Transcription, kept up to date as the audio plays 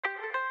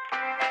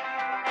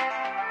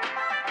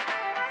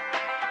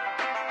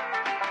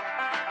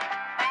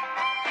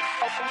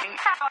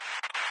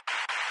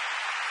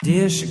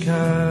Dear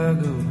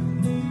Chicago.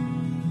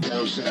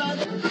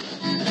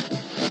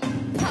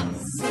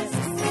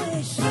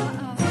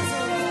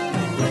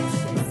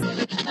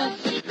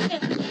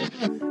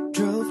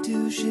 Drove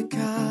to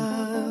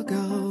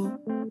Chicago.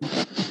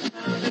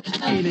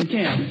 In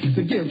camp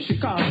to give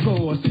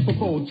Chicago a Super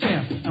Bowl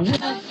champ.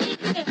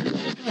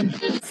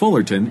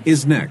 Fullerton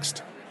is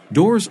next.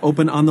 Doors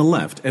open on the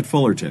left at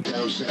Fullerton.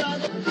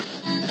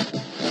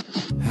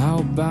 How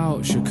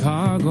about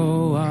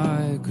Chicago?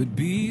 I could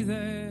be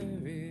there.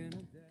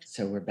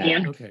 So we're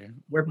back. Okay,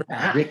 we're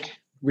back.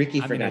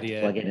 Ricky I'm forgot to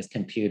plug in his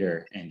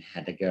computer and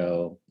had to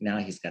go. Now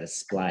he's got to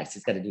splice.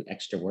 He's got to do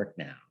extra work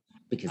now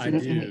because he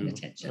wasn't paying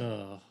attention.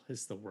 Oh,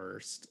 it's the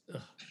worst.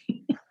 Ugh.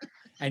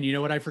 And you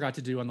know what I forgot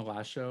to do on the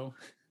last show?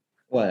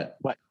 What?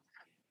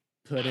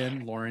 Put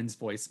in Lauren's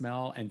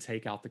voicemail and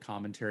take out the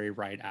commentary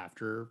right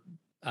after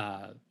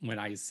when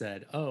I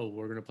said, "Oh,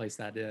 we're gonna place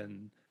that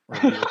in." Or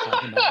we were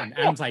talking about, and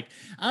Adam's like,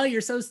 "Oh,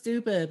 you're so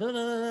stupid." Blah,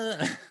 blah,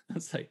 blah. I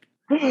was like,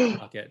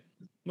 "Fuck it,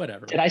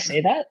 whatever." Did I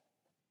say that?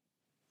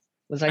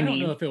 I don't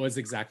know if it was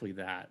exactly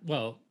that.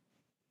 Well,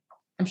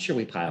 I'm sure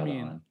we piled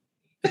on.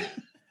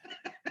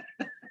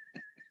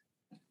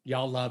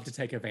 Y'all love to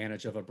take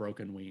advantage of a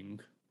broken wing.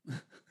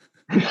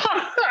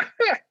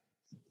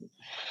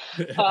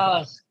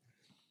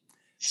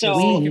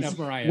 So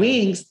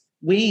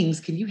wings.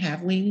 Can you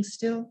have wings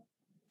still?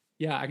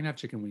 Yeah, I can have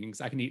chicken wings.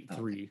 I can eat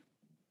 3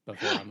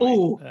 before I'm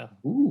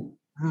Ooh,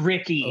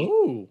 Ricky.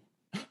 Ooh.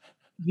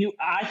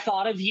 I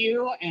thought of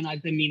you, and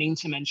I've been meaning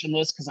to mention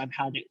this because I've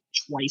had it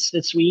twice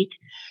this week.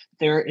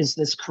 There is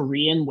this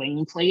Korean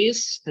wing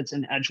place that's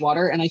in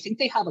Edgewater, and I think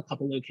they have a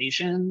couple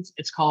locations.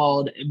 It's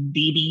called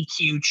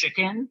BBQ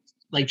Chicken,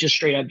 like just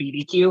straight up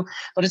BBQ,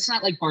 but it's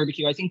not like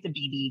barbecue. I think the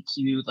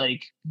BBQ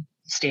like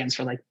stands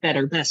for like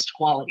better, best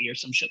quality or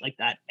some shit like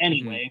that.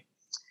 Anyway,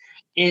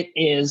 It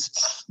is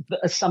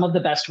some of the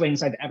best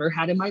wings I've ever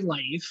had in my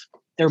life.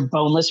 Their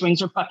boneless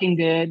wings are fucking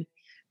good.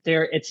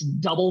 It's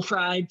double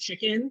fried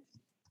chicken.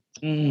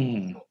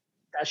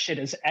 That shit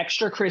is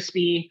extra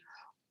crispy.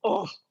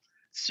 Oh,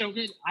 so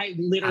good.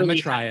 I'm gonna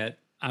try it.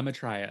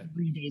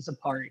 3 days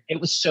apart. It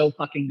was so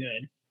fucking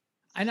good.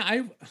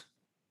 And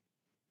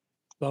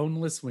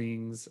boneless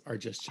wings are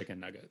just chicken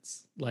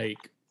nuggets. Like,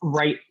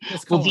 right.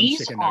 Well,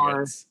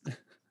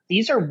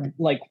 these are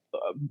like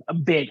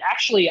big.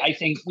 Actually, I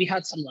think we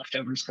had some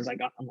leftovers because I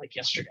got them like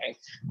yesterday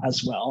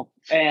as well.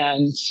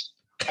 And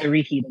I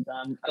reheated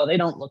them. Oh, they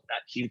don't look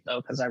that cute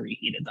though because I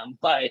reheated them.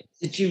 But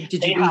did you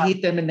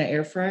reheat them in the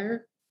air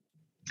fryer?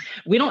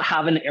 We don't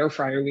have an air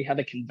fryer. We have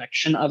a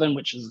convection oven,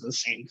 which is the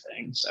same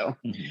thing. So,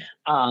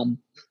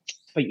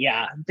 but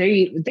yeah,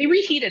 they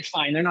reheated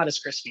fine. They're not as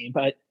crispy,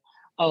 but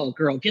oh,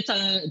 girl,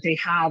 they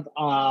have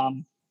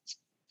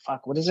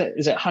what is it?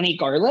 Is it honey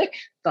garlic?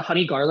 The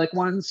honey garlic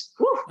ones.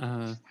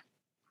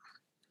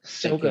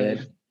 So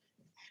good.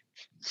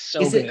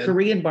 So is it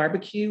Korean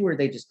barbecue or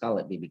they just call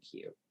it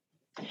BBQ?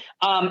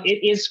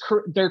 It is.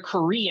 They're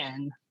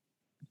Korean,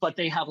 but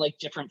they have like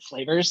different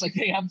flavors. Like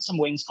they have some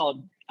wings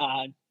called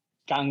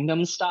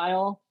Gangnam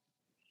Style,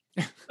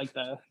 like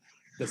the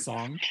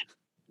song.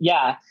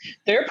 Yeah,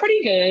 they're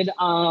pretty good.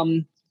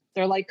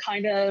 They're like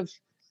kind of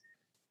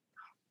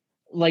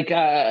like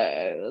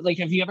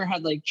have you ever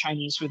had like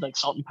Chinese food, like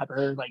salt and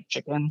pepper, like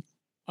chicken?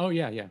 Oh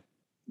yeah.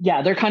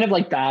 They're kind of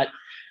like that.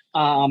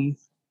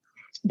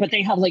 But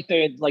they have like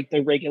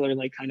the regular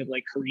like kind of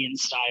like Korean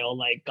style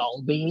like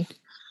galbi.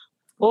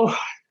 Oh,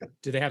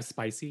 do they have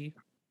spicy?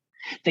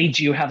 They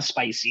do have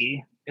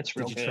spicy. It's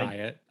real good. Did you try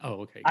it?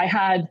 Oh, okay. I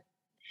had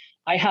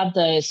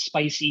the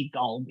spicy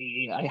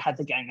galbi. I had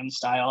the Gangnam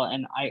Style,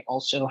 and I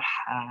also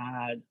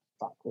had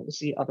what was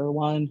the other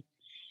one?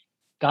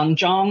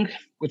 Gangjong,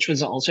 which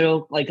was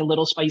also like a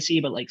little spicy,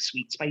 but like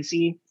sweet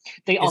spicy.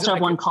 They also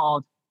have one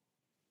called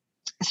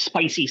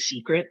Spicy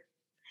Secret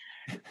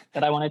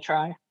that I want to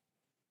try.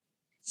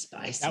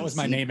 Spicy. That was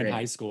my name in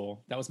high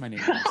school.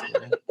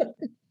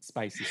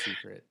 Spicy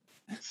Secret.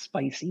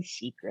 Spicy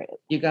Secret.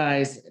 You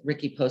guys,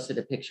 Ricky posted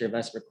a picture of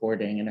us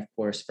recording, and of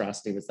course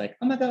Frosty was like,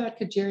 "Oh my God,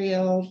 could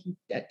Jeriel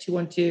at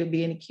 212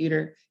 be any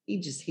cuter?"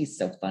 He's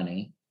so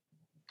funny.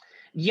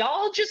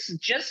 Y'all just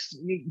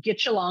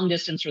get your long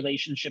distance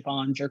relationship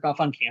on, jerk off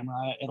on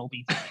camera. It'll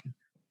be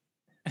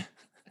fine.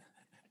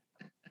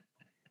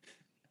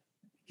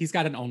 He's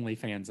got an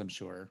OnlyFans, I'm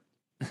sure.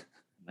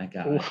 My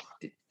God.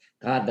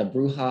 God, the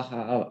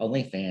brouhaha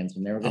OnlyFans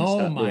when they were going to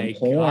stop doing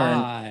porn.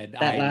 God,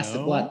 that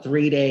lasted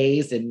 3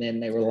 days, and then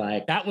they were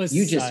like,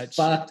 just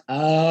fucked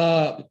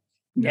up."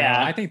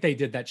 Yeah, I think they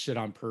did that shit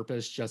on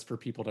purpose just for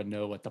people to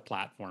know what the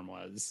platform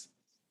was.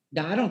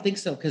 No, I don't think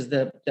so, because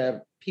the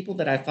people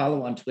that I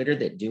follow on Twitter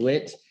that do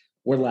it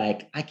were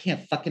like, "I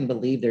can't fucking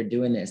believe they're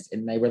doing this,"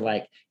 and they were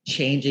like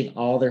changing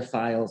all their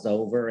files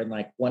over. And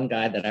like one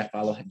guy that I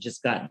follow had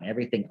just gotten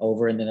everything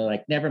over, and then they're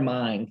like, "Never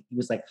mind." He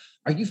was like,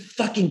 "Are you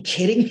fucking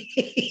kidding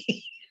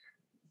me?"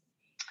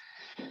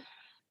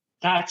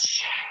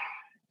 That's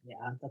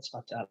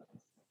fucked up.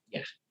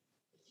 Yeah.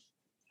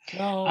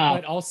 No,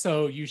 but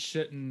also you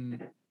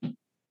shouldn't.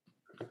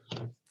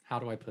 How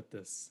do I put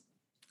this?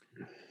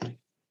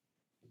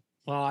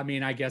 Well, I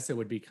mean, I guess it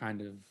would be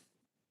kind of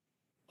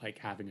like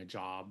having a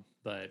job,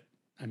 but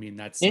I mean,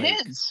 that's It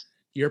like is.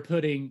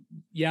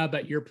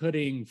 but you're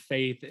putting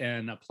faith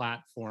in a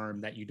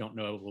platform that you don't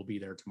know will be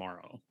there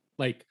tomorrow.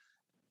 Like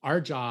our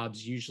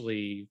jobs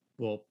usually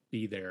will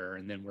be there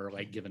and then we're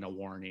like given a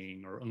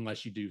warning, or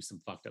unless you do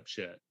some fucked up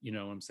shit, you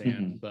know what I'm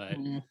saying? Mhm. But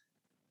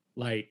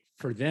like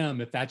for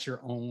them, if that's your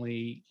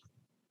only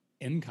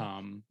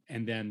income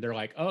and then they're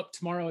like, oh,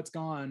 tomorrow it's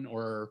gone,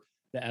 or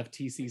the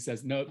FTC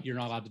says, nope, you're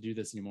not allowed to do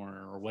this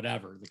anymore, or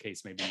whatever the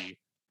case may be,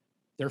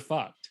 they're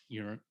fucked,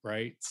 you know,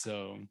 right?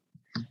 So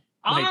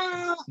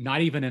like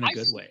not even in a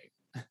good way.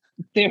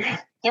 There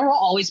will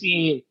always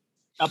be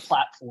a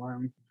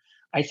platform,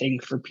 I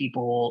think, for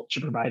people to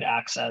provide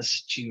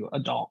access to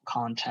adult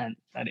content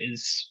that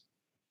is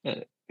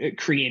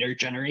creator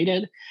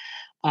generated,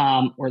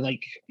 or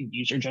like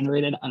user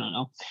generated. I don't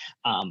know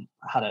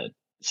how to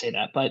say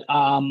that, but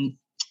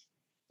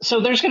so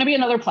there's going to be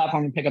another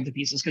platform to pick up the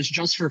pieces, because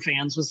Just for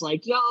Fans was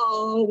like,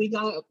 yo, we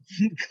got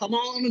come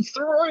on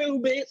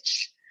through,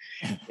 bitch.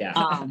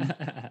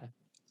 Yeah.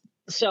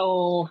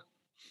 So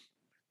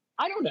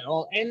I don't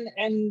know,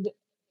 and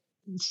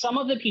some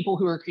of the people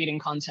who are creating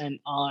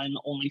content on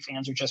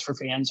OnlyFans or Just for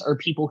Fans are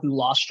people who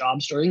lost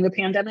jobs during the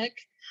pandemic.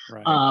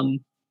 Right.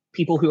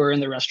 People who are in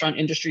the restaurant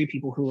industry,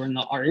 people who are in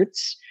the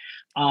arts.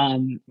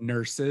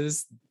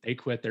 Nurses, they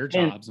quit their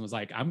jobs and was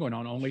like, I'm going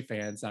on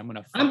OnlyFans. I'm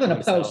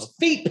gonna post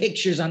feet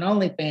pictures on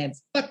OnlyFans.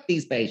 Fuck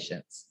these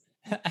patients.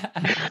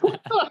 I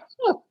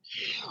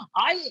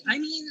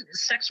mean,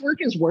 sex work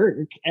is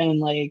work, and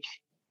like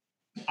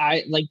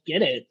I like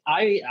get it.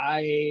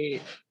 I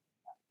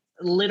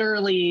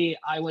literally,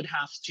 I would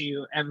have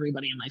to,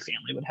 everybody in my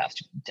family would have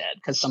to be dead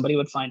because somebody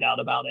would find out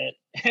about it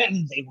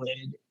and they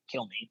would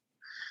kill me.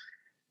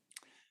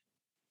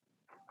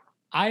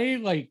 I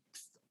like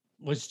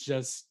was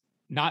just,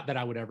 not that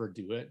I would ever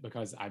do it,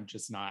 because I'm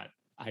just not,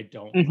 I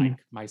don't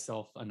like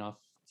myself enough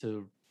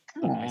to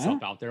put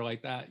myself out there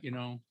like that, you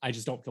know. I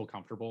just don't feel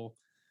comfortable.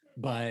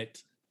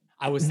 But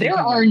I was there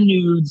thinking, are like,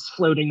 nudes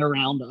floating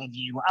around of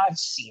you. I've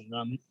seen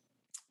them.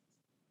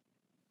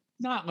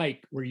 Not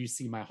like where you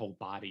see my whole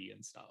body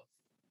and stuff.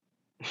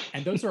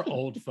 And those are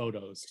old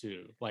photos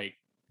too, like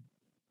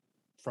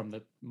from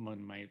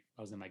when I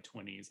was in my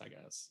 20s, I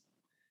guess.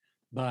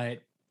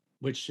 But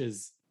which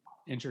is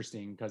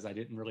interesting because I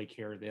didn't really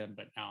care then,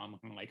 but now I'm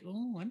looking like,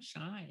 oh, I'm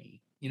shy,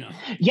 you know.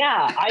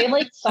 Yeah, I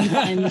like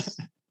sometimes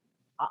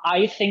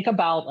I think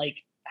about like,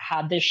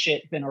 had this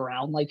shit been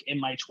around like in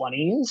my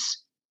 20s,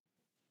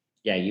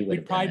 yeah, you would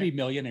we'd probably be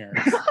millionaires.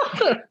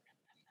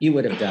 You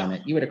would have done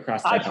it. You would have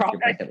crossed that off your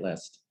bucket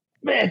list.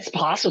 It's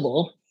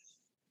possible.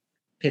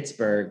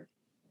 Pittsburgh.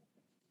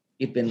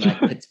 You've been like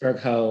Pittsburgh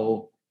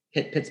ho,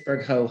 hit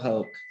Pittsburgh ho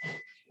hoke.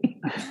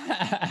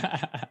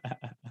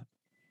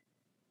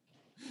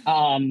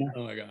 Oh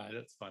my god,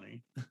 that's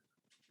funny.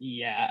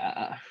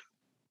 Yeah.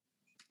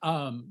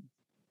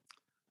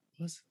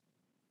 Was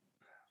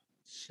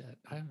shit.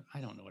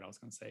 I don't know what I was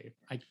gonna say.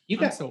 You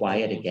got so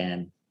quiet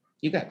again.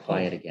 You got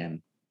quiet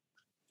again.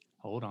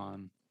 Hold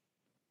on.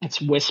 It's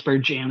Whisper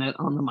Janet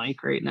on the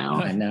mic right now.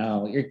 I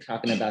know. You're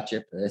talking about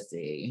your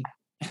pussy.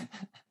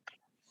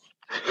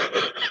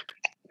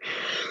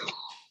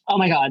 Oh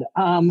my god.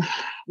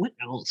 What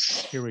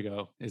else? Here we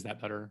go. Is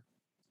that better?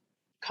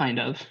 Kind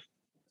of.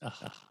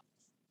 Ugh.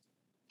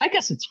 I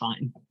guess it's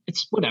fine.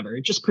 It's whatever.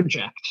 Just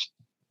project.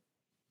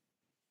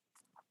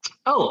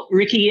 Oh,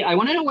 Ricky, I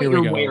want to know what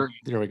you're wearing.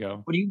 There we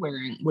go. What are you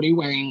wearing? What are you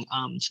wearing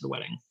to the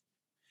wedding?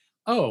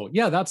 Oh,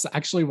 yeah, that's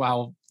actually,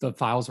 while the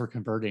files were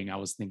converting, I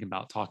was thinking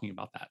about talking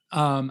about that.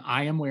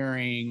 I am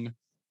wearing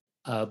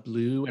a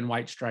blue and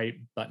white striped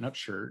button-up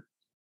shirt.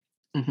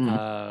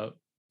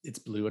 It's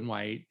blue and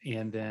white.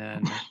 And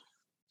then,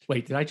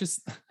 wait, did I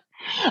just...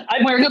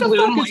 I'm wearing a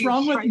blue and white. What is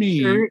wrong with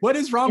me? Shirt. What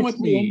is wrong with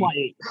me?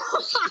 White.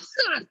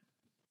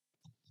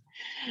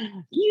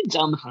 You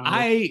dumb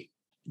hoe.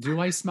 Do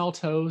I smell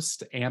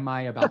toast? Am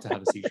I about to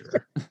have a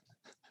seizure?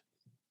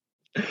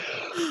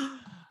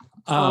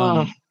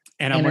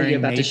 And I'm wearing, are you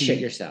about to shit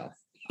yourself?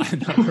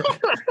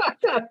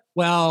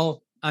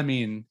 Well, I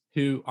mean,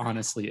 who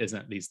honestly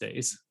isn't these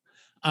days?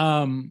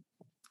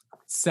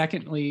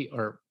 Secondly,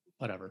 or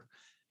whatever,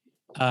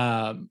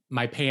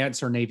 my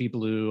pants are navy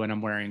blue and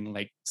I'm wearing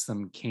like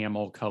some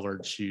camel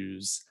colored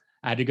shoes.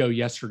 I had to go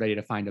yesterday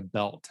to find a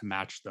belt to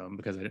match them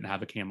because I didn't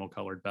have a camel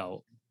colored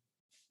belt.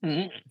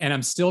 And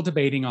I'm still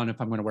debating on if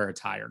I'm going to wear a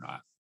tie or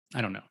not.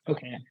 I don't know.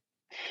 Okay.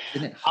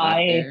 Isn't it hot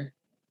there?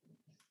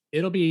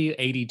 It'll be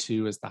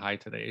 82 is the high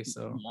today.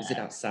 So is it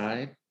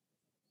outside?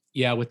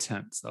 Yeah, with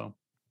tents though.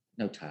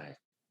 No tie.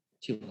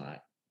 Too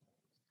hot.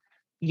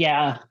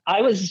 Yeah,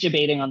 I was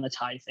debating on the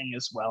tie thing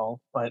as well,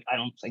 but I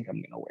don't think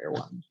I'm going to wear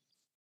one.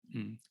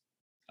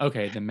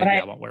 Okay, then maybe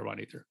I won't wear one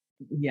either.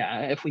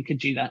 Yeah, if we could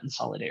do that in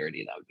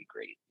solidarity, that would be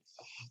great.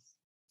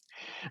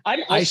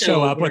 I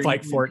show up with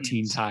like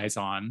 14 ties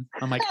on.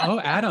 I'm like, oh,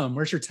 Adam,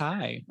 where's your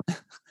tie?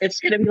 It's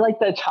going to be like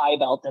the tie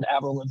belt that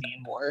Avril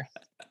Lavigne wore.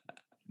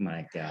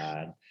 My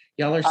God.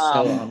 Y'all are so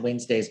on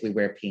Wednesdays, we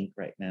wear pink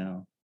right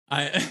now.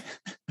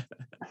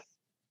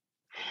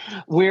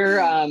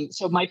 We're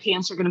so my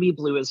pants are gonna be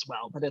blue as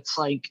well, but it's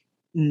like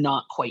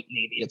not quite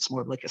navy. It's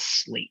more of like a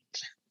slate.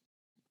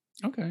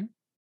 Okay.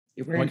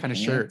 You're wearing What kind of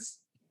shirt? pants?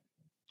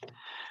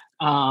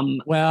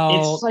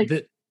 Well, it's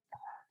like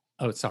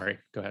oh, sorry.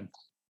 Go ahead.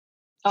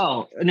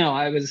 oh no,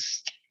 I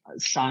was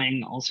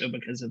sighing also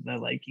because of the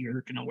like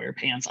you're gonna wear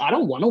pants. I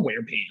don't want to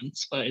wear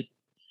pants, but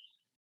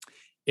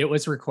It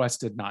was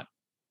requested not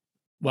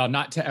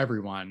to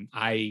everyone.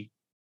 I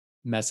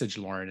messaged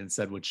Lauren and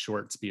said, would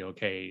shorts be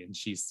okay? And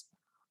she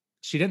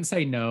didn't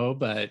say no,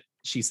 but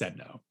she said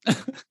no.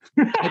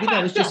 Maybe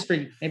that was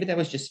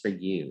just for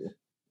you.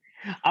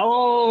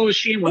 oh,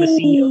 she didn't want to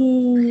see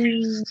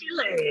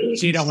you.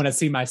 She don't want to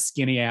see my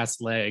skinny ass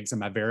legs and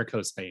my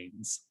varicose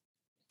veins.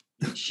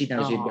 She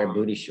knows you'd wear Aw.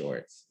 booty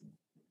shorts.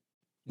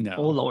 No.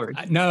 Oh Lord.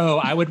 No,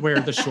 I would wear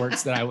the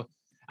shorts that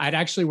I'd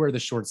actually wear the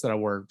shorts that I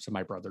wore to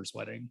my brother's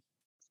wedding.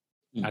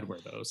 I'd wear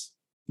those.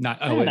 Not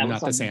Oh, that not was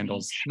the on the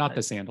sandals. beach, Not but-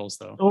 the sandals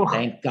though. Oh,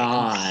 Thank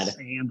God.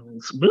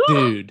 sandals.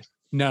 Dude,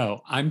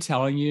 no, I'm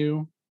telling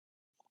you,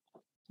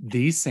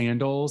 these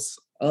sandals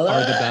are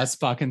the best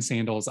fucking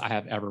sandals I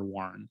have ever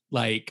worn.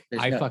 Like,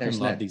 I fucking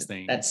love these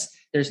things.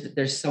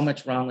 There's so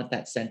much wrong with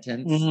that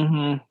sentence.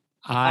 Mhm.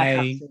 I have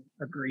I to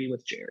agree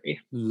with Jerry.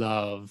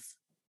 love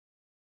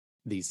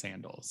these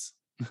sandals.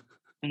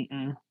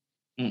 Mm-mm.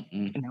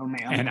 Mm-mm. No,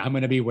 man. And I'm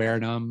going to be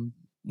wearing them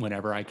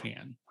whenever I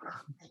can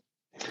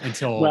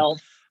until well,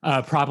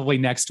 probably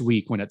next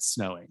week when it's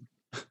snowing.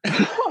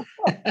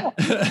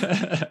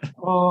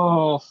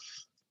 oh,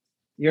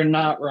 you're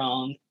not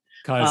wrong.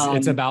 Because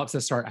it's Um, about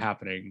to start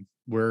happening.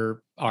 know.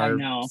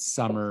 Our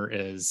summer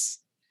is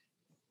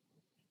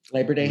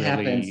Labor Day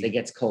happens, Really? it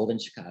gets cold in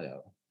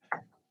Chicago.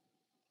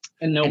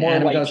 And no And more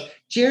Adam like goes,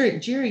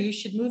 Jerry, you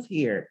should move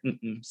here.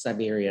 Mm-mm,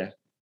 Siberia.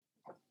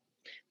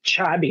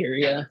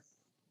 Siberia.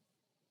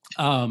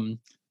 and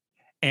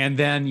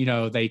then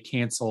they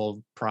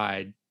canceled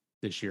Pride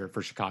this year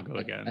for Chicago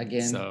again.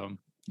 Again. So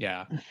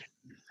yeah.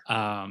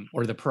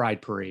 Or the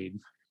Pride Parade.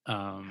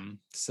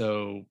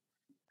 So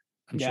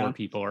I'm Yeah. sure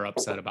people are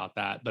upset about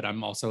that, but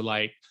I'm also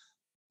like,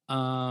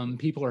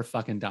 people are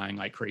fucking dying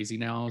like crazy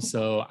now,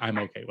 so I'm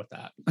okay with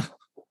that.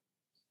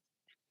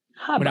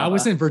 When I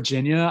was in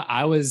Virginia,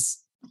 I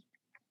was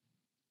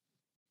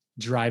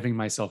driving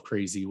myself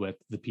crazy with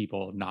the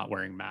people not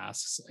wearing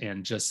masks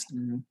and just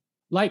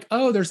like,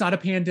 oh, there's not a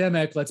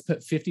pandemic. Let's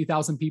put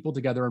 50,000 people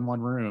together in one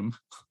room.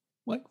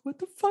 Like, what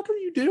the fuck are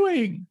you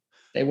doing?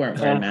 They weren't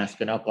wearing masks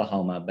in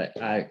Oklahoma, but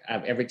I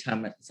every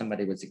time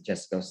somebody would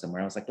suggest go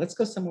somewhere, I was like, let's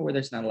go somewhere where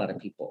there's not a lot of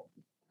people.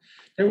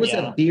 There was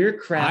a beer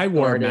craft I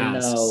wore garden,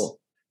 masks. though.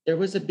 There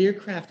was a beer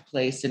craft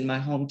place in my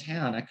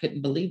hometown. I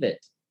couldn't believe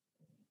it.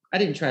 I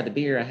didn't try the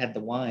beer. I had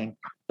the wine,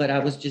 but I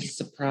was just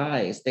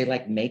surprised. They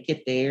like make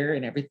it there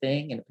and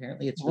everything. And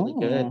apparently it's really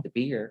good, the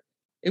beer.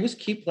 It was a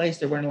cute place.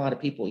 There weren't a lot of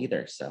people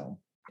either. So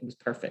it was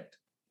perfect.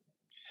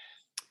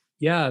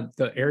 Yeah,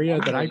 the area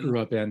that I grew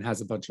up in has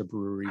a bunch of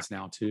breweries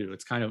now too.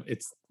 It's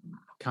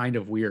kind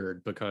of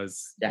weird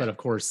because, but of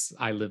course,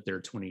 I lived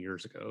there 20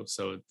 years ago,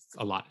 so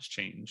a lot has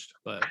changed.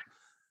 But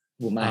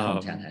well, my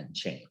hometown hadn't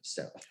changed,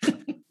 so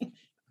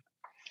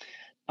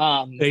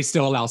they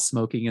still allow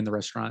smoking in the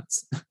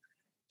restaurants.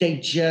 They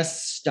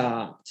just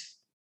stopped.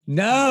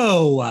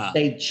 No,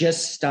 they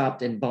just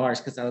stopped in bars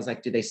because I was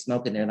like, "Do they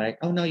smoke?" And they're like,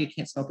 "Oh no, you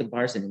can't smoke in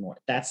bars anymore."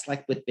 That's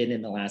like within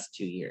in the last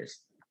 2 years.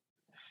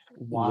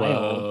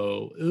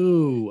 Whoa.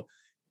 Ooh.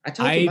 I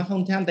told you my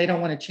hometown, they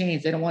don't want to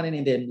change. They don't want any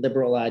of the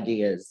liberal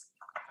ideas.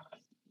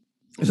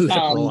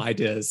 Liberal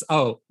ideas.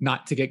 Oh,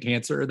 not to get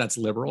cancer. That's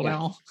liberal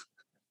now.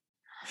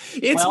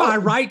 It's my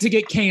right to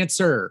get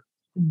cancer.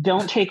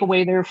 Don't take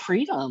away their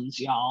freedoms,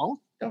 y'all.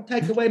 Don't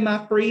take away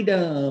my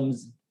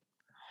freedoms.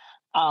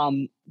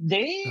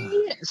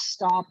 They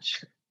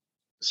stopped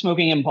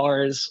smoking in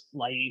bars.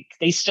 Like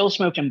they still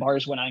smoked in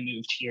bars when I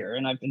moved here,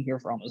 and I've been here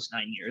for almost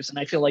 9 years. And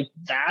I feel like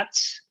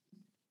that's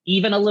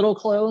even a little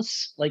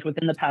close, like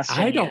within the past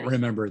 10 I don't years.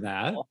 remember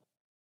that.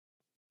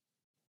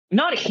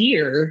 Not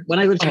here, when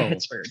I lived in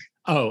Pittsburgh.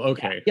 Oh,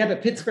 okay. Yeah,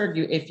 but Pittsburgh,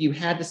 if you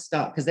had to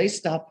stop, because they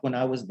stopped when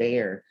I was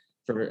there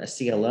for a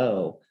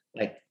CLO,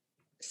 like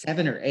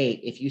 7 or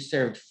 8, if you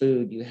served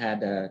food, you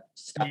had to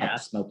stop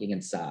smoking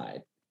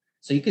inside.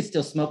 So you could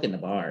still smoke in the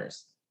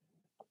bars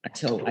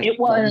until like, it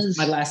was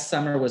my last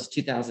summer was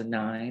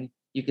 2009.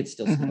 You could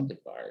still smoke in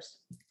bars.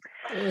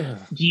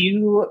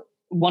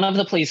 One of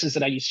the places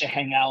that I used to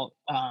hang out,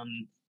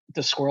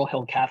 the Squirrel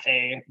Hill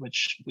Cafe,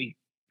 which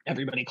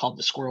everybody called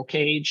the Squirrel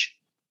Cage.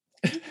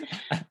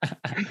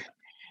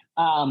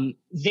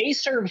 They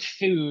served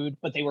food,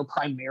 but they were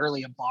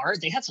primarily a bar.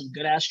 They had some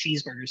good ass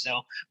cheeseburgers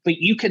though, but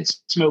you could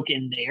smoke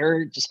in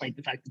there despite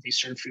the fact that they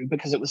served food,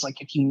 because it was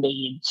like if you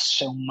made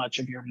so much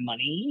of your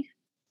money,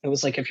 it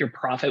was like if your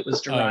profit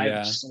was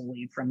derived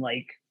solely from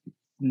like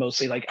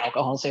mostly like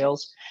alcohol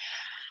sales.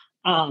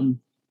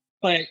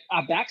 But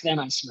back then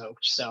I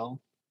smoked, so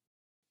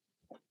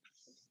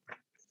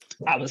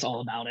I was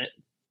all about it.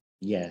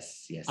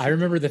 Yes. I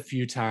remember the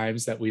few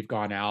times that we've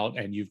gone out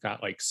and you've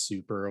got like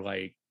super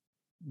like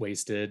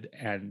wasted,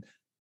 and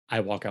I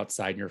walk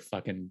outside and you're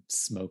fucking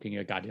smoking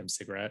a goddamn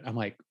cigarette. I'm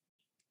like,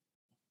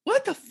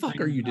 what the fuck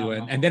are you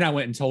doing? And then I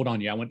went and told on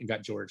you. I went and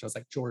got George. I was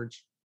like,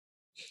 George,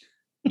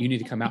 you need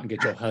to come out and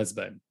get your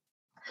husband.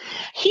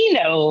 He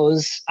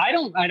knows. I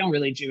don't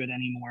really do it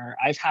anymore.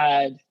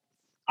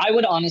 I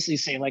would honestly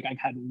say like I've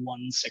had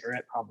one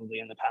cigarette probably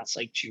in the past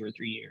like 2 or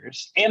 3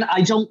 years. And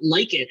I don't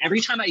like it.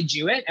 Every time I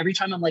do it, every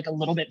time I'm like a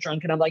little bit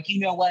drunk and I'm like, you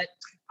know what?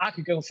 I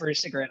could go for a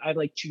cigarette. I have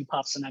like 2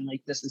 puffs and I'm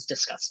like, this is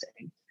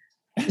disgusting.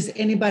 Does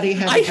anybody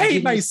have? I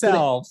hate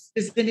myself.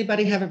 Does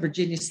anybody have a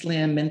Virginia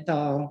Slim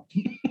menthol?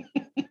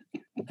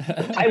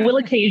 I will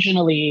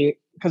occasionally,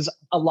 because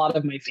a lot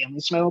of my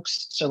family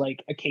smokes. So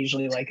like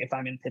occasionally, like if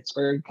I'm in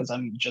Pittsburgh, because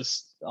I'm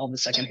just all the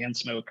secondhand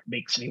smoke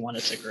makes me want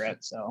a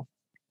cigarette. So.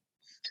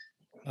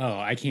 Oh,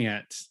 I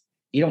can't.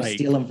 You don't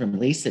steal them from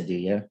Lisa, do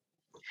you?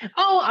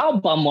 Oh,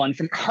 I'll bum one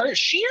from her.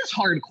 She is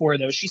hardcore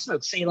though. She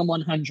smokes Salem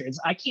 100s.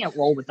 I can't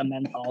roll with the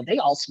menthol. They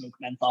all smoke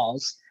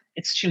menthols.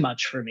 It's too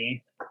much for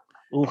me.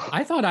 Ooh.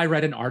 I thought I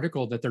read an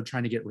article that they're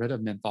trying to get rid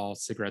of menthol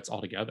cigarettes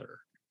altogether.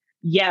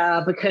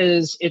 Yeah,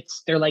 because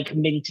they're like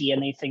minty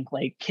and they think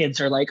like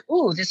kids are like,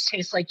 oh, this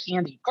tastes like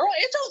candy. Girl,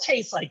 it don't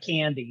taste like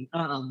candy.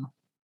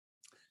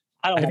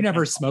 I've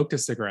never smoked a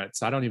cigarette,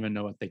 so I don't even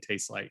know what they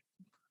taste like.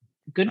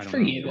 Good for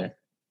you. Either.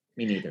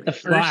 Me neither.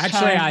 Well,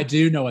 actually, I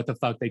do know what the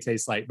fuck they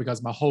taste like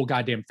because my whole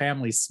goddamn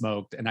family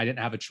smoked and I didn't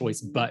have a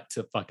choice but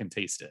to fucking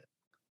taste it.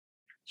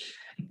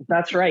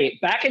 That's right.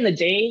 Back in the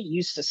day, you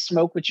used to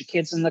smoke with your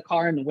kids in the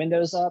car and the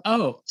windows up.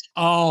 Oh,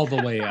 all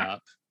the way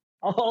up.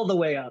 All the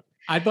way up.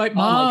 I'd be like,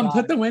 Mom,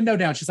 put the window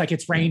down. She's like,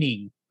 it's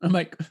raining. I'm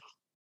like,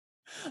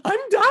 I'm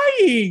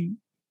dying.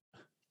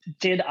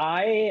 Did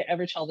I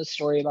ever tell the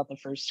story about the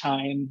first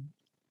time?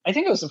 I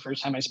think it was the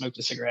first time I smoked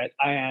a cigarette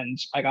and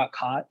I got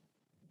caught.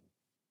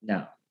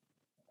 No.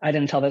 I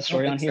didn't tell that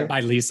story on here. By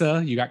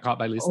Lisa? You got caught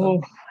by Lisa?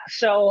 Oh,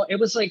 so it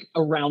was like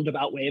a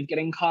roundabout way of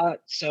getting caught.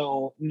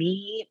 So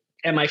me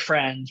and my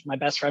friend, my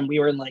best friend, we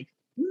were in like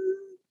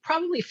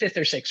probably 5th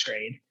or 6th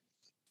grade.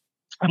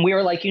 And we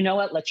were like, you know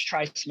what? Let's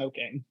try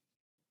smoking.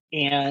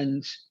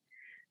 And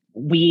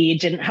we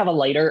didn't have a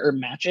lighter or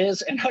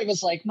matches. And I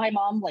was like, my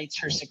mom lights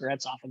her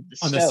cigarettes off of the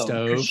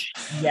stove. The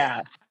stove?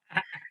 Yeah.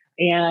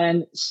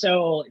 And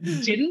so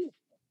didn't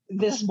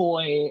this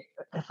boy,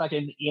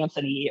 fucking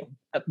Anthony,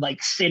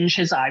 like singe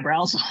his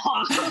eyebrows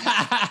off?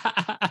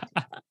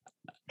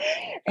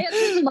 And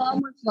his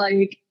mom was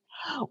like,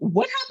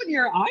 what happened to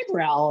your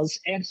eyebrows?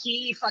 And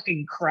he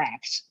fucking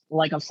cracked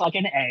like a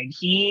fucking egg.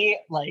 He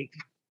like...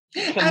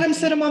 Adam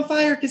set him on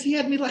fire because he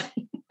had me like...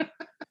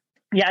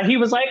 Yeah, he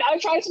was like, I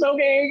tried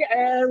smoking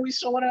and we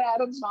stole one of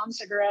Adam's mom's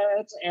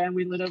cigarettes and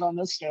we lit it on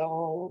the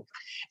stove.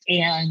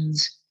 And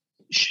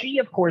she,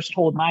 of course,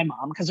 told my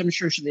mom because I'm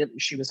sure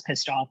she was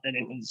pissed off that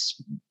it was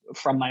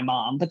from my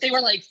mom. But they were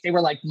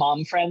like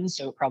mom friends,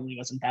 so it probably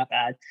wasn't that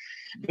bad.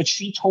 But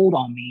she told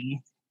on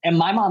me, and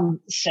my mom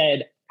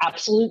said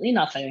absolutely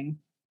nothing.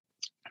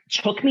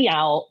 Took me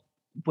out,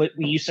 what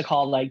we used to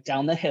call like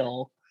down the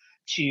hill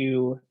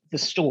to the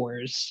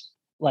stores,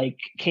 like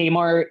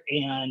Kmart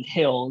and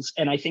Hills.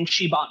 And I think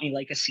she bought me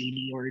like a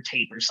CD or a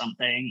tape or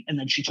something. And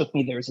then she took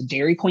me, there was a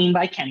Dairy Queen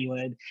by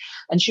Kennywood.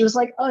 And she was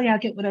like, oh yeah,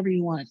 get whatever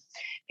you want.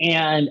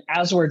 And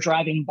as we're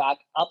driving back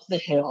up the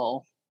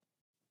hill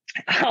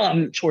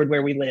toward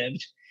where we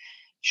lived,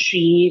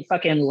 she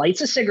fucking lights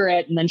a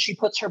cigarette and then she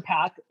puts her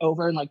pack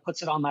over and like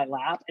puts it on my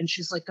lap. And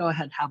she's like, go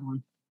ahead, have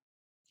one.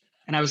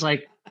 And I was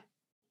like,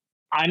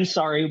 I'm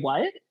sorry,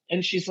 what?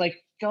 And she's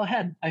like, go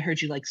ahead. I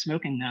heard you like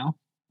smoking now.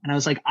 And I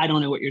was like, I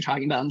don't know what you're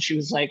talking about. And she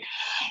was like,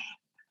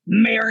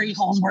 Mary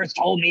Holsworth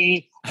told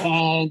me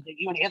that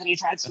you and Anthony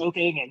tried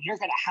smoking and you're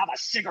going to have a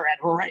cigarette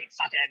right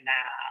fucking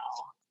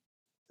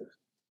now.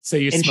 So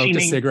you smoked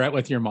a cigarette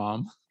with your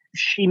mom?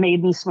 She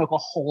made me smoke a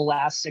whole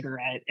ass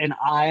cigarette. And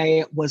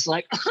I was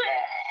like,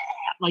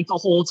 like the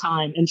whole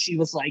time. And she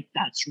was like,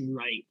 that's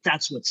right.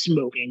 That's what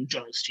smoking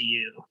does to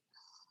you.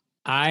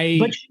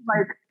 But she,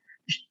 like,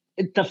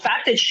 the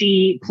fact that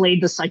she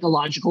played the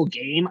psychological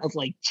game of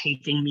like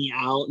taking me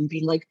out and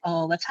being like,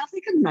 oh, let's have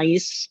like a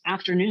nice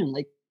afternoon.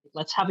 Like,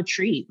 let's have a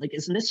treat. Like,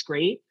 isn't this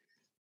great?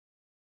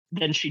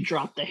 Then she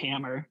dropped the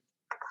hammer.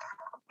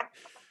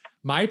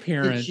 My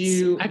parents,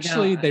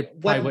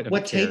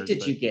 what tape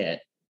did you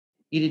get?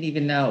 You didn't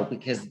even know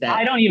because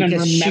I don't even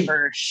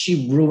remember.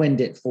 She ruined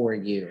it for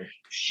you.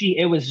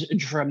 It was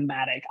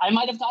dramatic. I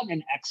might have gotten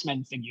an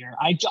X-Men figure.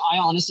 I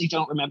honestly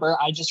don't remember.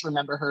 I just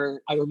remember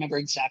her. I remember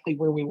exactly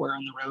where we were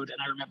on the road and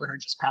I remember her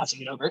just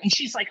passing it over. And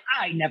she's like,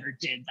 I never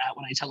did that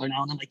when I tell her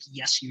now. And I'm like,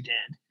 yes, you did.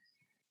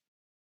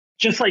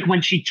 Just like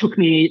when she took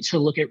me to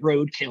look at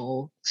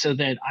Roadkill so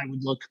that I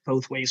would look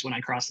both ways when I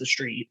crossed the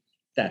street.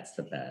 That's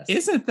the best.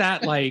 Isn't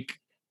that like,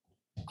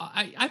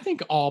 I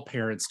think all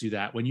parents do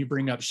that when you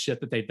bring up shit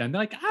that they've done.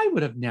 They're like, I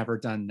would have never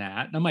done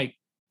that. And I'm like,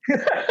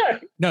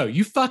 no,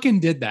 you fucking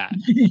did that.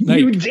 Like,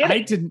 you did. I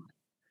didn't.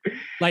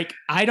 Like,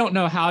 I don't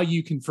know how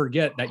you can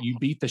forget that you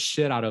beat the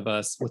shit out of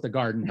us with a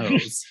garden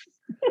hose.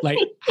 Like,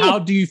 how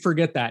do you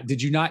forget that?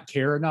 Did you not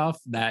care enough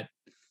that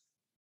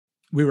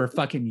we were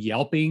fucking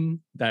yelping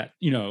that,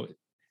 you know,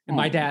 and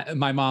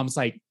my mom's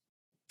like,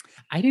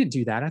 I didn't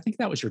do that. I think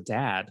that was your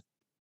dad.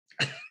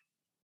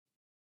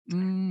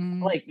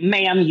 Like,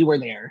 ma'am, you were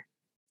there.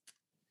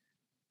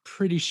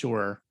 Pretty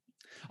sure.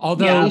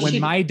 Although Yeah, when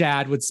my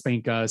dad would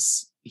spank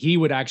us, he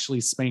would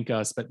actually spank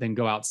us, but then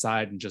go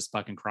outside and just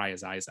fucking cry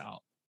his eyes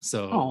out.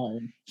 So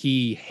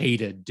he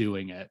hated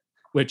doing it,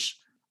 which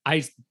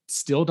I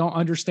still don't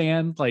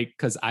understand, like,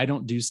 because I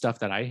don't do stuff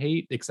that I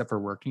hate except for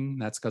working.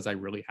 That's because I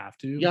really have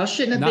to. Y'all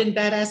shouldn't have been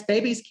badass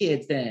babies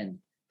kids then.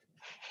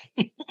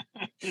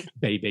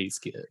 Babies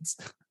kids.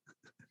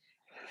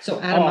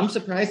 So Adam, I'm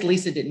surprised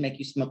Lisa didn't make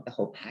you smoke the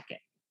whole packet.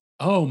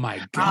 Oh my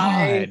God.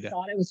 I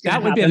thought it was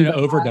that would be an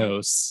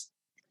overdose.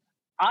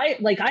 I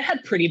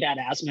had pretty bad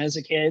asthma as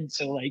a kid.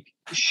 So like,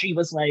 she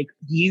was like,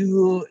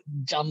 you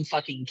dumb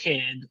fucking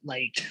kid,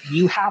 like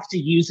you have to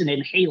use an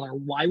inhaler.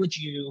 Why would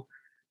you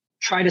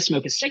try to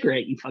smoke a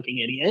cigarette, you fucking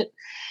idiot?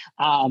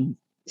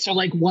 So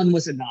like one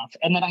was enough.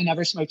 And then I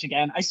never smoked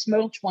again. I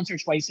smoked once or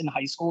twice in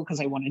high school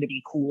because I wanted to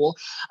be cool.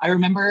 I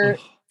remember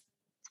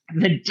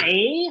the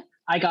day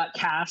I got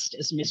cast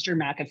as Mr.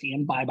 McAfee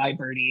in Bye Bye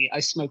Birdie,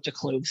 I smoked a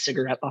clove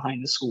cigarette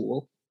behind the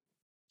school.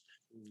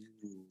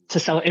 To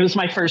sell. It was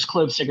my first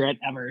clove cigarette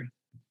ever.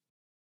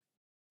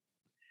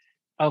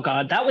 Oh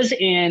God, that was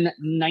in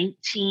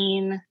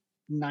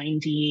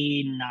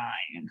 1999.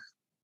 Oh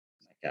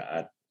my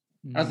God,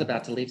 I was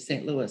about to leave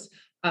St. Louis.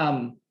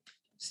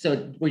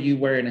 So were you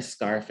wearing a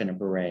scarf and a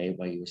beret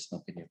while you were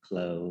smoking your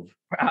clove?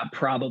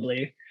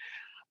 Probably.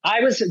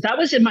 That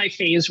was in my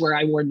phase where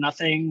I wore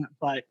nothing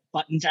but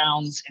button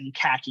downs and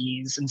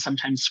khakis and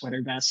sometimes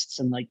sweater vests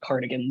and like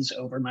cardigans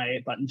over my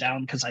button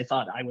down because I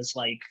thought I was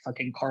like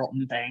fucking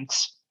Carlton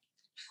Banks.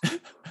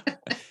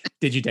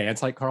 Did you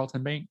dance like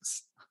Carlton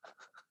Banks?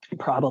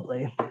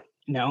 Probably.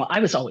 No, I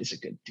was always a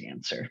good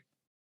dancer.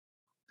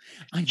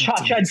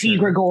 Cha-Cha Di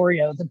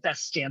Gregorio, the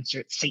best dancer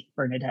at St.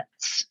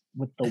 Bernadette's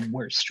with the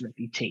worst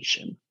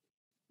reputation.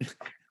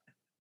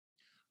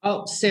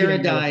 Oh,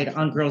 Sarah died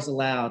on Girls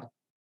Aloud.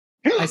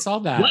 I saw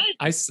that. What?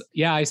 I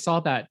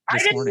saw that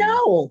this I didn't morning.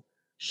 know.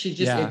 She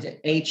just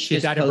She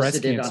died of breast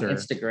posted it cancer on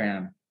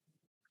Instagram.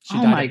 She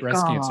died of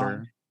breast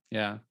cancer.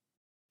 Yeah.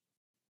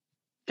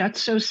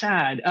 That's so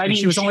sad. I mean,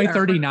 she was only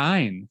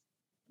 39.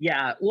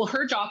 Yeah. Well,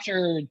 her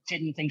doctor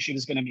didn't think she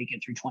was going to make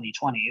it through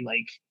 2020,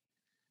 like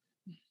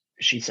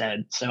she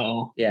said.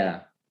 So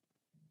yeah.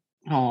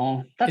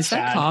 Oh, that's sad.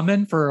 Is that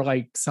common for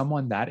like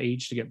someone that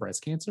age to get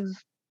breast cancer?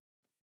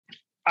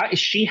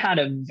 She had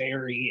a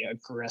very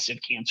aggressive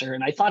cancer,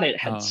 and I thought it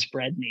had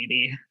spread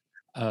maybe.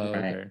 Oh,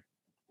 okay.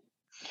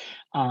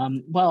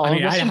 Well, I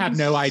mean, I have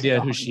no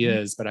idea who she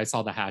is, but I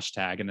saw the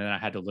hashtag and then I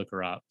had to look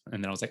her up,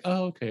 and then I was like,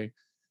 oh, okay.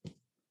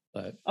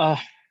 But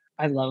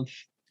I love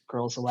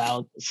Girls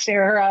Aloud.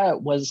 Sarah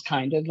was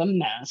kind of a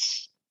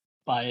mess,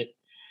 but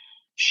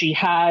she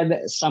had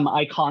some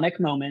iconic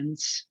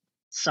moments.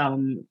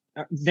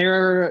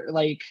 Their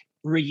like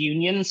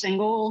reunion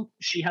single,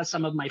 she has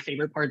some of my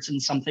favorite parts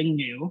in Something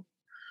New.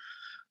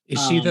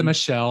 Is she the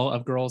Michelle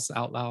of Girls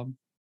Out Loud?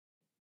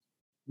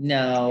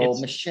 No,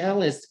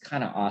 Michelle is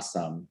kind of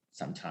awesome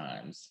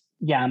sometimes.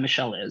 Yeah,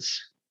 Michelle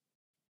is.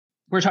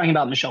 We're talking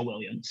about Michelle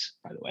Williams,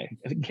 by the way,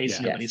 in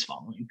case nobody's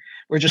following.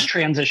 We're just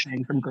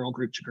transitioning from girl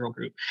group to girl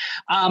group.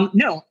 I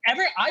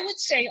would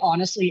say,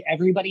 honestly,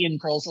 everybody in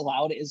Girls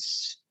Aloud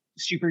is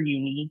super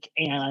unique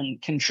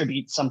and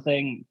contributes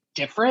something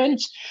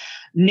different.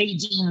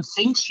 Nadine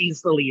thinks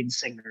she's the lead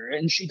singer,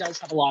 and she does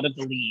have a lot of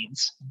the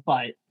leads,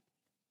 but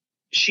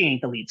she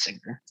ain't the lead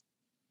singer.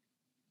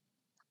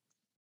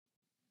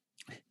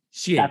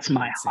 That's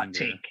my hot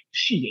take.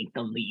 She ain't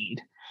the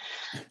lead.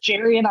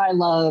 Jerry and I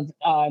love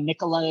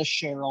Nicola,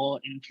 Cheryl,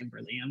 and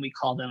Kimberly, and we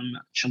call them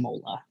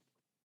Chamola.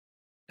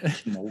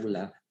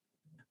 Chamola.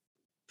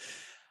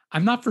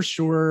 I'm not for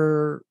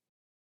sure.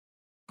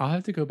 I'll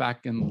have to go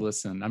back and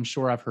listen. I'm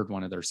sure I've heard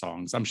one of their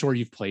songs. I'm sure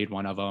you've played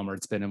one of them, or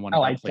it's been in one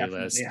of our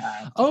playlists.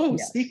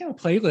 Speaking of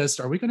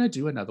playlist, are we going to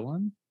do another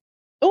one?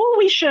 Oh,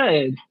 we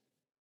should.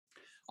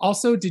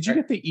 Also, did you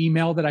get the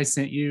email that I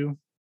sent you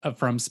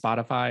from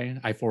Spotify?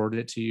 I forwarded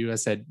it to you. I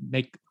said,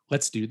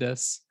 let's do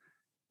this.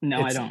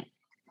 No, I don't.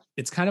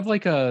 It's kind of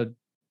like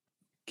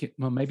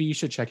maybe you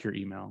should check your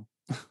email.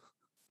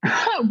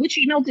 Which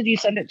email did you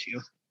send it to?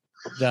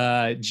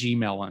 The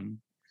Gmail one.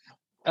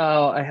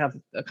 Oh, I have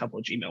a couple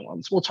of Gmail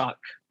ones. We'll talk.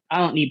 I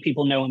don't need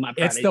people knowing my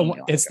private email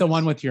address. It's the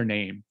one with your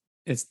name.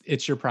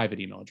 It's your private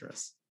email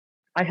address.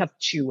 I have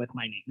two with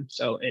my name,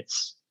 so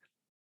it's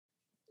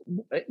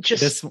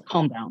just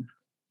calm down.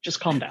 Just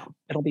calm down.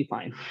 It'll be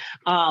fine.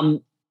 I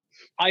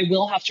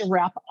will have to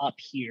wrap up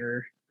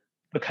here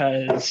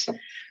because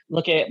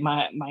look at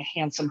my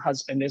handsome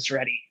husband is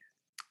ready.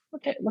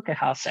 Look at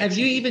how sexy. Have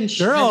you even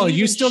girl?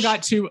 You still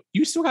got 2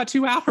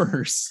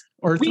 hours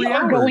or 3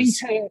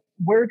 hours.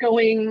 We're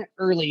going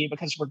early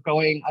because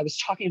I was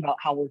talking about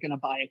how we're going to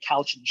buy a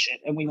couch and shit,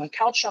 and we went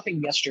couch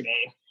shopping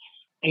yesterday,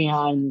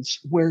 and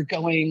we're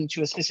going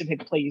to a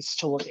specific place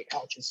to look at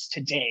couches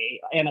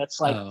today, and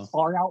it's like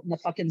far out in the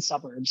fucking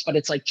suburbs, but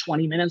it's like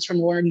 20 minutes from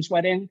Lauren's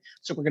wedding,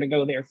 so we're going to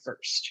go there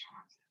first.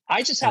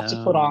 I just have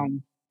to put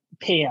on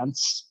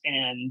pants,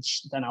 and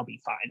then I'll be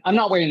fine. I'm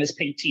not wearing this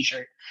pink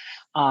t-shirt.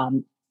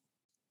 I'm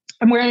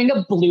wearing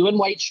a blue and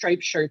white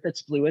striped shirt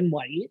that's blue and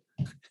white.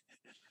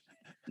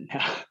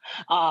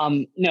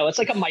 No, it's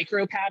like a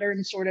micro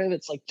pattern, sort of.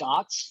 It's like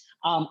dots.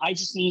 I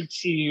just need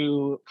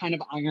to kind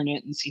of iron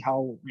it and see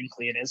how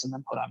wrinkly it is and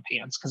then put on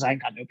pants because I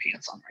ain't got no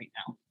pants on right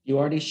now. You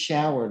already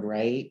showered,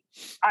 right?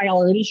 I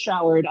already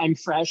showered. I'm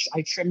fresh.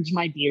 I trimmed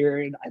my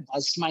beard. I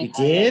buzzed my head.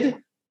 Did?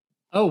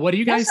 Oh, what do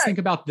you guys Yes, think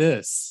about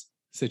this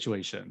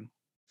situation?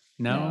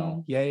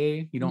 No?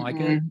 Yay? You don't like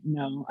it?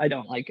 No, I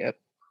don't like it.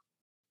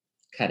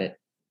 Cut it.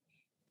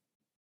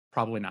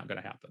 Probably not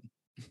going to happen.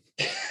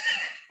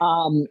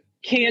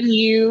 Can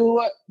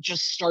you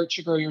just start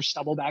to grow your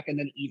stubble back and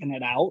then even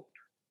it out?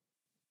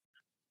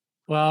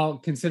 Well,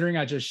 considering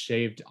I just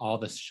shaved all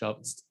the shaved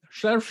all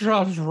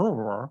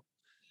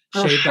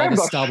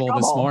the stubble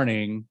this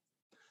morning,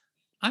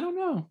 I don't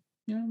know.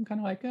 You know, I'm kind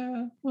of like,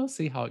 we'll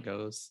see how it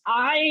goes.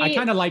 I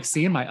kind of like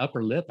seeing my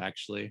upper lip,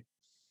 actually.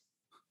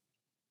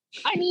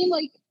 I mean,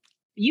 like,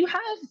 you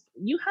have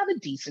a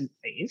decent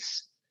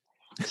face.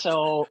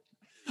 So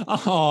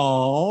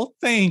oh,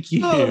 thank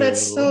you. Oh,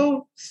 that's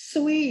so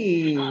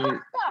sweet.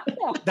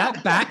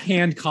 That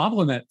backhand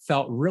compliment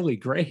felt really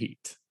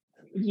great.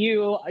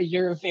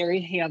 You're a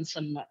very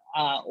handsome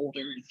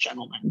older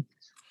gentleman.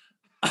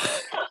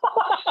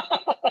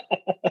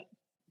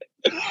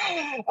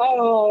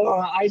 Oh,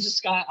 I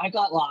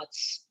got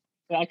lots.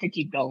 I could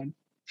keep going.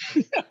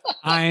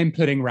 I'm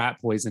putting rat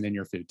poison in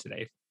your food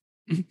today.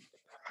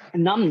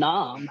 Nom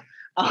nom.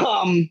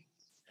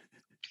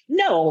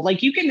 No,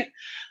 like you can.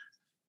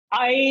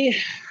 I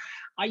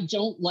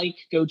don't like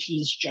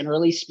goatees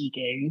generally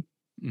speaking.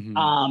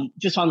 Mhm.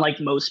 Just on like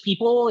most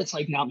people, it's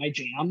like not my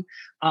jam.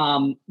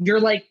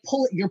 You're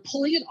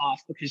pulling it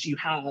off because you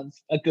have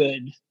a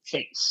good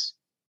face.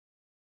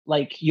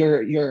 Like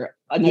you're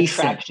an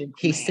attractive.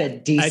 He man.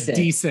 said decent. A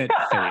decent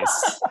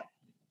face.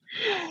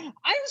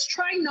 I was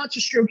trying not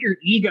to stroke your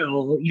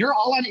ego. You're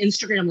all on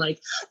Instagram, like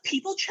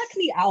people check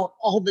me out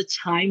all the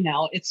time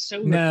now. It's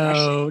so refreshing.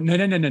 No.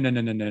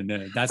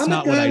 That's Oh my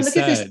not God, what I look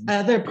at this said.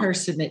 other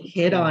person that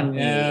hit on me.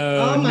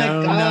 No, Oh my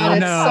no, God, no,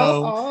 it's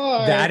so no.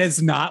 hard. That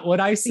is not what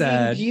I Being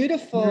said.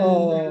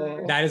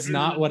 beautiful. That is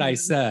not what I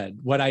said.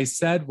 What I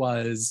said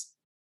was,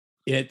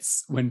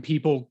 it's when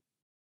people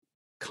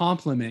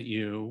compliment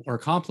you or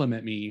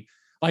compliment me.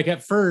 Like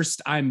at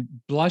first I'm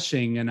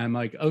blushing and I'm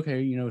like,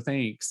 okay, you know,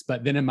 thanks.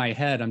 But then in my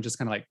head, I'm just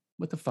kind of like,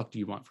 what the fuck do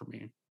you want from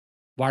me?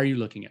 Why are you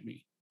looking at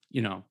me?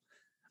 You know,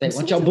 They I'm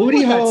want still your dealing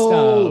booty with that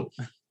hole.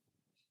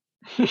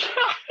 stuff.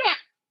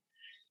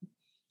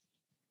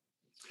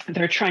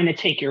 They're trying to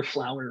take your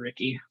flower,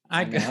 Ricky.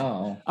 I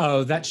know.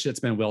 Oh, that shit's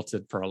been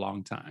wilted for a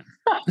long time.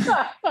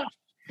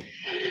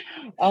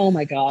 Oh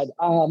my God.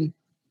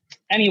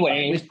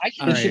 Anyway,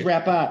 We should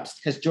wrap up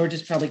because George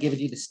is probably giving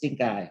you the stink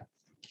eye.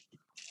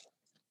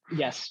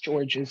 Yes,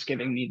 George is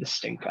giving me the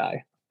stink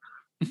eye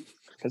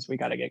because we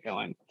got to get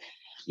going.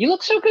 You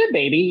look so good,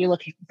 baby. You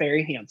look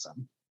very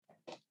handsome.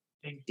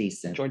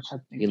 Decent. George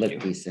said thank You look you.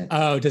 decent.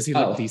 Oh, does he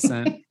look Oh.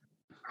 decent?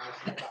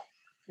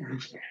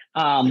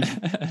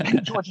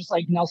 George is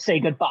like, now say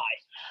goodbye.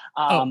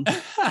 Oh.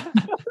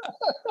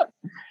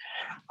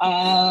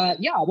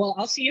 Yeah, well,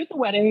 I'll see you at the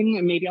wedding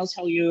and maybe I'll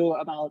tell you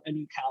about a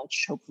new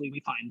couch. Hopefully we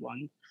find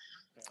one.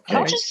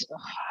 Couches,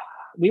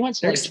 we went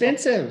to They're like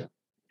expensive.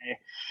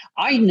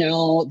 I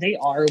know they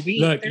are.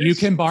 Look, you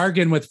can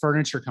bargain with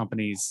furniture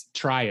companies.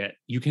 Try it.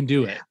 You can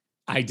do it.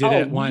 I did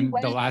it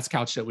the last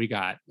couch that we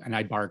got, and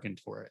I bargained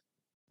for it.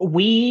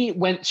 We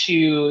went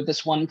to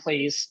this one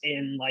place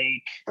in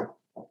like,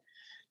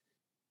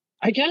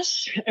 I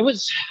guess it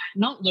was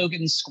not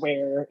Logan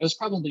Square. It was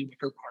probably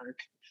Wicker Park.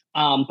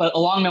 But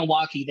along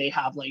Milwaukee, they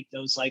have like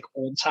those like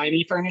old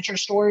timey furniture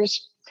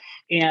stores.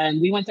 And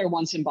we went there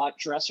once and bought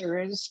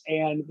dressers,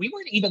 and we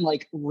weren't even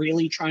like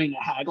really trying to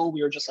haggle.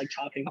 We were just like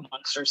talking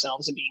amongst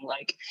ourselves and being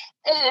like,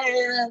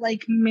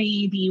 like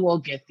maybe we'll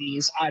get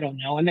these. I don't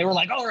know. And they were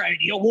like, all right,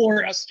 you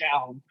wore us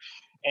down,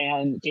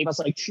 and gave us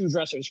like 2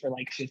 dressers for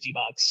like $50.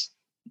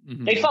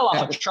 Mhm. They fell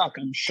off the truck,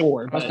 I'm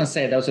sure. I was gonna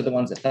say those are the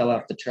ones that fell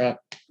off the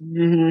truck.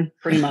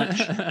 Pretty much.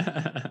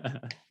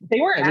 They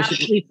were Yeah, we should-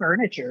 actually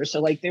furniture,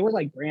 so like they were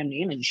like brand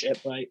name and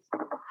shit. But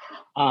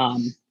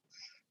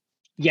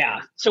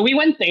yeah. So we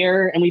went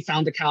there and we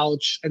found a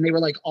couch, and they were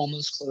like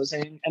almost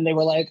closing, and they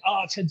were like,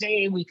 "Oh,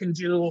 today we can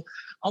do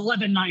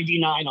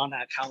 $11.99 on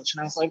that couch."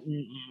 And I was like,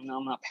 "No,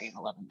 I'm not paying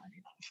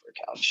 $11.99 for a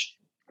couch."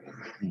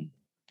 All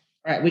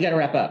right, we got to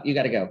wrap up. You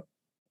got to go.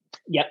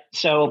 Yep.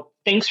 So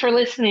thanks for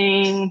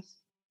listening.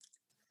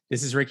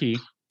 This is Ricky.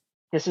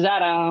 This is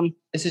Adam.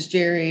 This is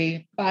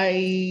Jerry.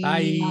 Bye.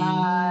 Bye.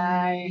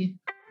 Bye.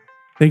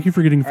 Thank you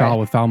for getting All foul right.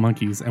 with Foul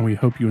Monkeys, and we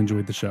hope you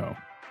enjoyed the show.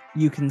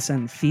 You can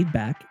send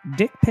feedback,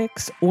 dick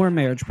pics, or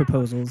marriage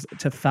proposals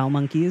to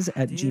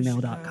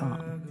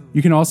foulmonkeys@gmail.com.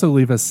 You can also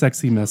leave us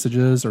sexy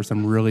messages or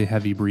some really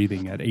heavy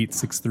breathing at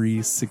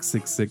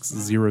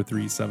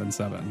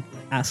 863-666-0377.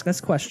 Ask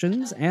us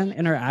questions and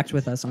interact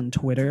with us on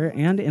Twitter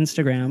and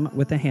Instagram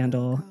with the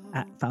handle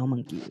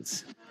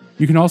 @foulmonkeys.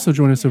 You can also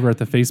join us over at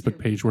the Facebook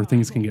page where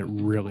things can get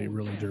really,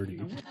 really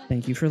dirty.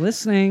 Thank you for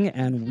listening,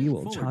 and we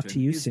will talk Fullerton to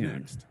you is soon.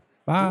 next.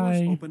 Doors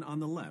Bye. open on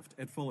the left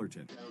at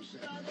Fullerton.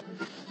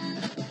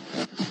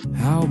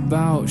 How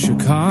about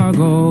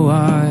Chicago?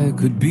 I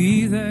could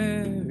be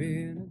there.